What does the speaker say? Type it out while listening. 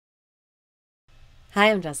Hi,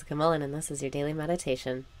 I'm Jessica Mullen, and this is your daily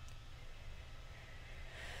meditation.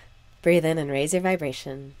 Breathe in and raise your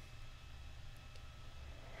vibration.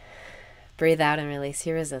 Breathe out and release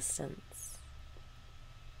your resistance.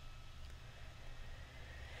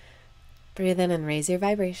 Breathe in and raise your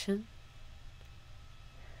vibration.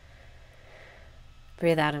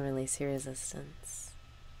 Breathe out and release your resistance.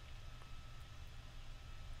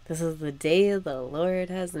 This is the day the Lord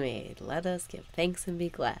has made. Let us give thanks and be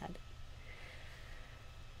glad.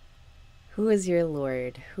 Who is your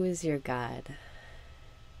Lord? Who is your God?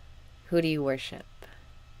 Who do you worship?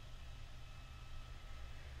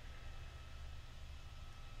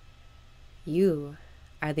 You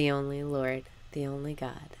are the only Lord, the only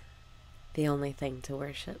God, the only thing to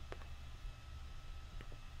worship.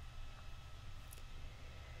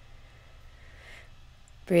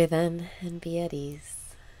 Breathe in and be at ease.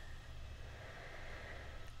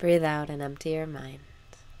 Breathe out and empty your mind.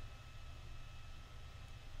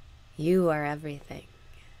 You are everything.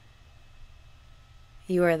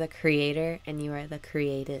 You are the creator and you are the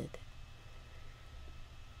created.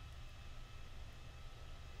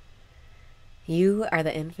 You are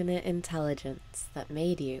the infinite intelligence that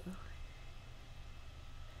made you.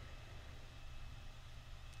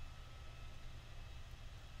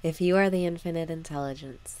 If you are the infinite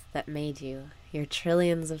intelligence that made you, your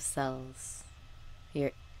trillions of cells, your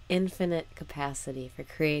infinite capacity for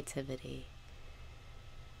creativity,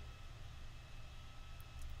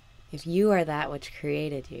 if you are that which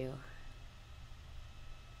created you,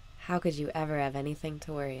 how could you ever have anything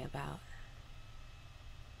to worry about?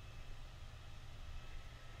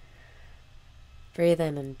 Breathe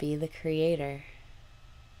in and be the creator.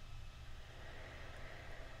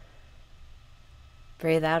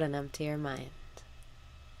 Breathe out and empty your mind.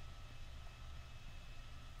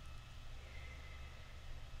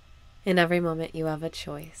 In every moment you have a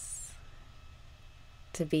choice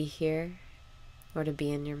to be here or to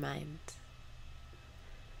be in your mind.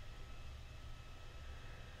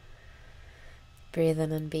 Breathe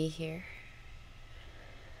in and be here.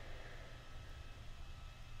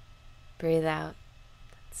 Breathe out.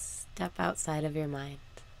 Step outside of your mind.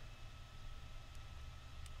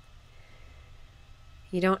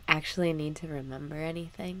 You don't actually need to remember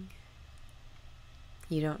anything.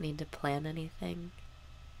 You don't need to plan anything.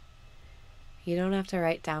 You don't have to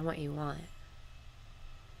write down what you want.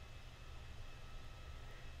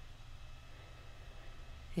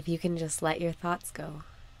 If you can just let your thoughts go,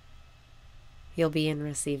 you'll be in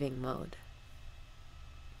receiving mode.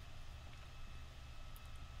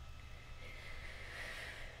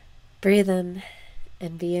 Breathe in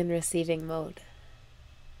and be in receiving mode.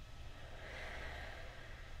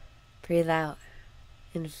 Breathe out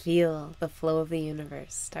and feel the flow of the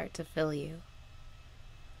universe start to fill you.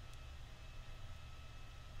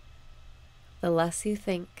 The less you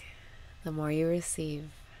think, the more you receive,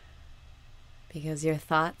 because your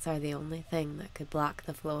thoughts are the only thing that could block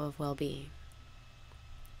the flow of well-being.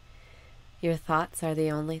 Your thoughts are the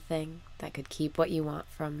only thing that could keep what you want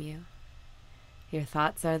from you. Your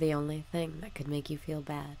thoughts are the only thing that could make you feel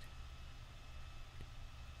bad.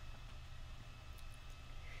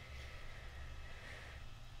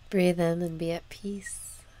 Breathe in and be at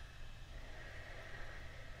peace.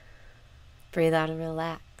 Breathe out and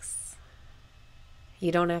relax.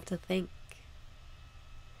 You don't have to think.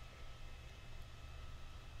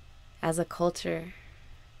 As a culture,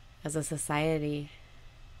 as a society,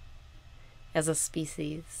 as a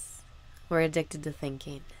species, we're addicted to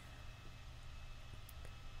thinking.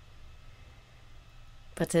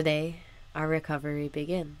 But today, our recovery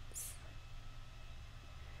begins.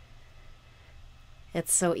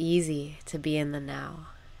 It's so easy to be in the now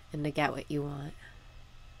and to get what you want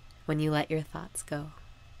when you let your thoughts go.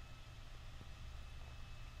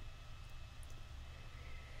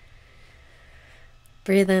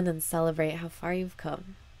 Breathe in and celebrate how far you've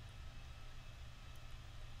come.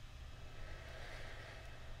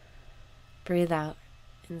 Breathe out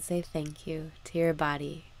and say thank you to your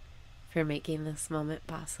body for making this moment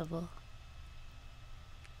possible.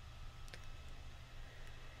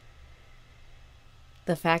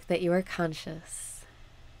 The fact that you are conscious,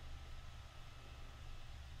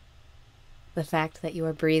 the fact that you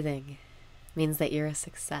are breathing means that you're a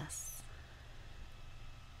success.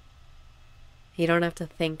 You don't have to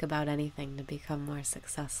think about anything to become more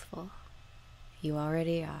successful. You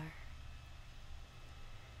already are.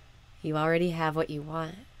 You already have what you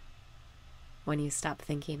want when you stop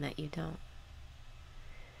thinking that you don't.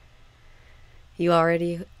 You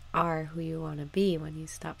already are who you want to be when you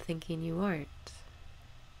stop thinking you aren't.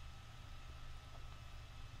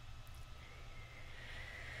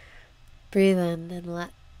 Breathe in and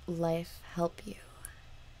let life help you.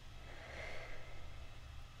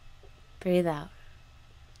 Breathe out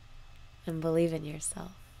and believe in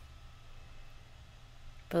yourself.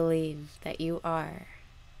 Believe that you are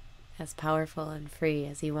as powerful and free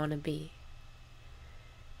as you want to be.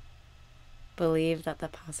 Believe that the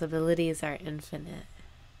possibilities are infinite.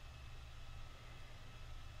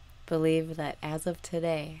 Believe that as of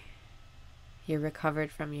today, you're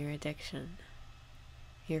recovered from your addiction.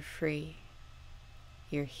 You're free.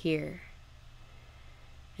 You're here.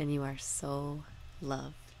 And you are so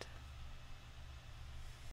loved.